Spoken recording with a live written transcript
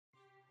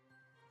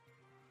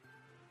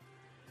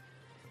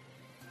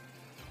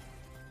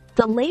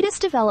The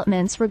latest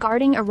developments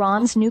regarding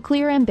Iran's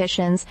nuclear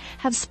ambitions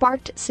have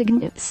sparked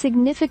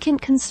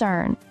significant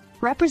concern.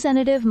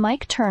 Representative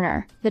Mike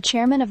Turner, the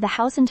chairman of the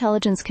House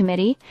Intelligence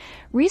Committee,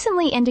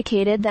 recently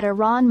indicated that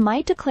Iran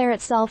might declare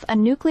itself a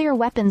nuclear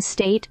weapons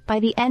state by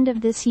the end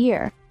of this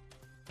year.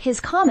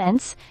 His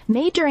comments,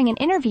 made during an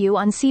interview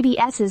on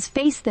CBS's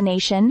Face the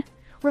Nation,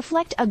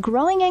 reflect a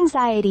growing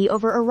anxiety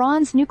over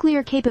Iran's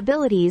nuclear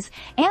capabilities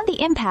and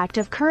the impact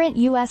of current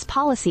U.S.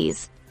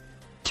 policies.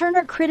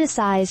 Turner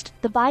criticized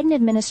the Biden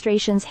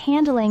administration's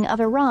handling of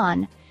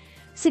Iran,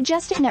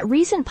 suggesting that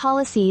recent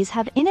policies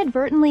have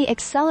inadvertently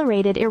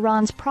accelerated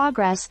Iran's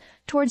progress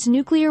towards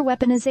nuclear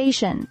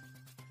weaponization.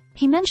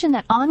 He mentioned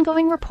that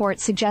ongoing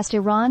reports suggest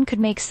Iran could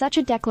make such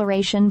a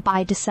declaration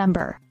by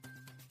December.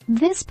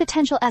 This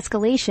potential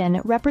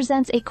escalation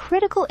represents a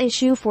critical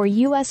issue for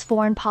U.S.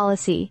 foreign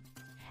policy,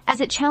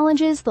 as it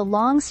challenges the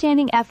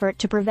long-standing effort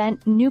to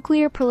prevent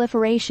nuclear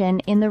proliferation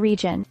in the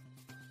region.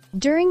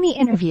 During the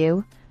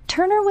interview,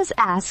 Turner was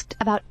asked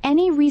about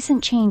any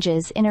recent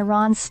changes in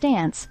Iran's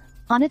stance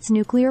on its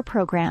nuclear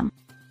program.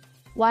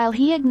 While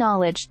he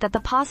acknowledged that the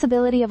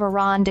possibility of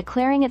Iran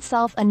declaring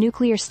itself a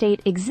nuclear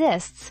state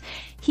exists,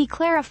 he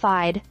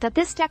clarified that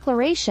this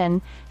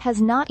declaration has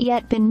not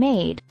yet been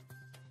made.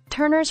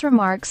 Turner's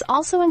remarks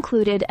also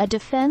included a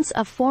defense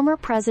of former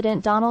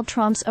President Donald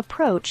Trump's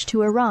approach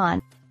to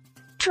Iran.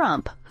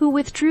 Trump, who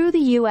withdrew the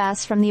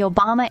U.S. from the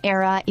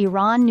Obama-era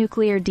Iran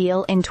nuclear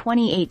deal in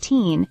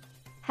 2018,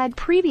 had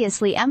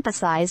previously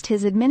emphasized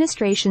his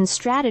administration's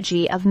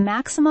strategy of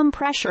maximum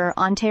pressure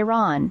on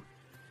Tehran.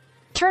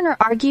 Turner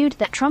argued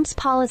that Trump's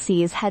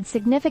policies had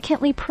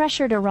significantly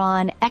pressured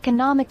Iran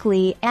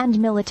economically and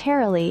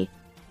militarily,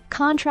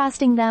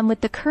 contrasting them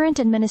with the current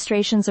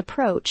administration's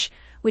approach,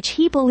 which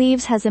he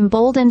believes has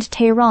emboldened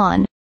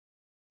Tehran.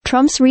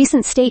 Trump's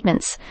recent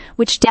statements,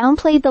 which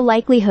downplayed the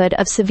likelihood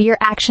of severe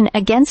action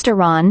against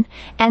Iran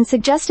and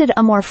suggested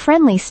a more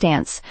friendly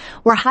stance,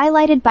 were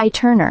highlighted by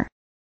Turner.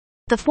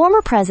 The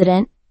former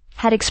president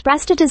had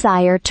expressed a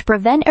desire to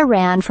prevent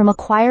Iran from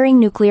acquiring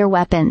nuclear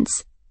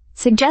weapons,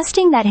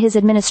 suggesting that his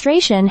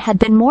administration had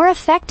been more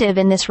effective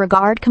in this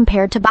regard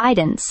compared to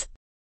Biden's.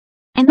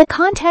 In the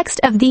context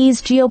of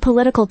these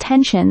geopolitical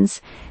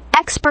tensions,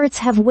 experts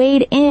have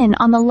weighed in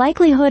on the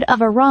likelihood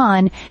of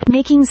Iran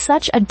making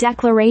such a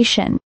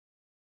declaration.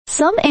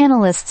 Some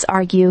analysts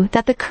argue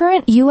that the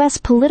current U.S.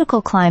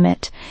 political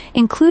climate,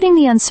 including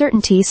the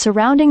uncertainty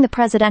surrounding the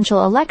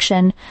presidential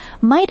election,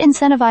 might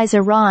incentivize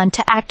Iran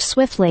to act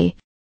swiftly.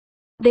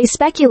 They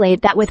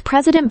speculate that with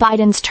President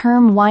Biden's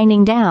term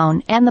winding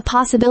down and the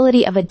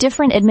possibility of a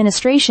different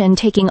administration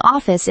taking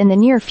office in the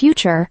near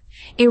future,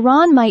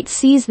 Iran might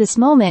seize this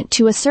moment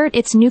to assert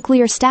its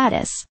nuclear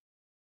status.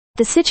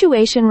 The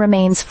situation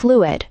remains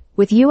fluid,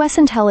 with U.S.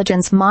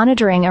 intelligence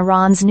monitoring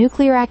Iran's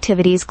nuclear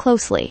activities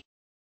closely.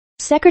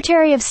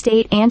 Secretary of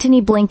State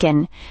Antony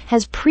Blinken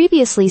has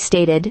previously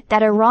stated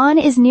that Iran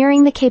is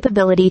nearing the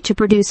capability to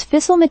produce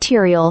fissile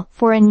material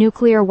for a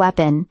nuclear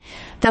weapon,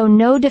 though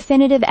no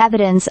definitive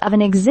evidence of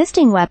an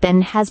existing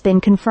weapon has been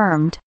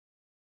confirmed.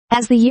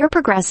 As the year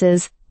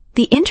progresses,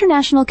 the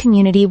international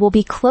community will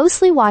be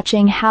closely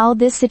watching how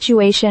this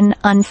situation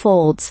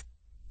unfolds,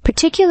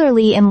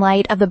 particularly in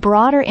light of the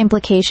broader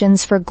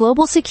implications for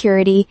global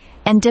security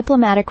and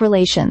diplomatic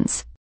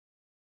relations.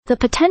 The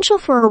potential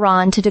for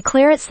Iran to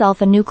declare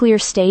itself a nuclear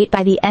state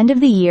by the end of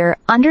the year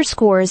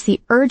underscores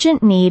the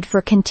urgent need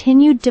for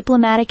continued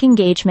diplomatic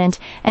engagement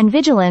and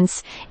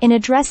vigilance in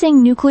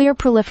addressing nuclear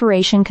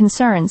proliferation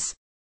concerns.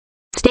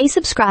 Stay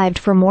subscribed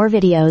for more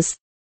videos.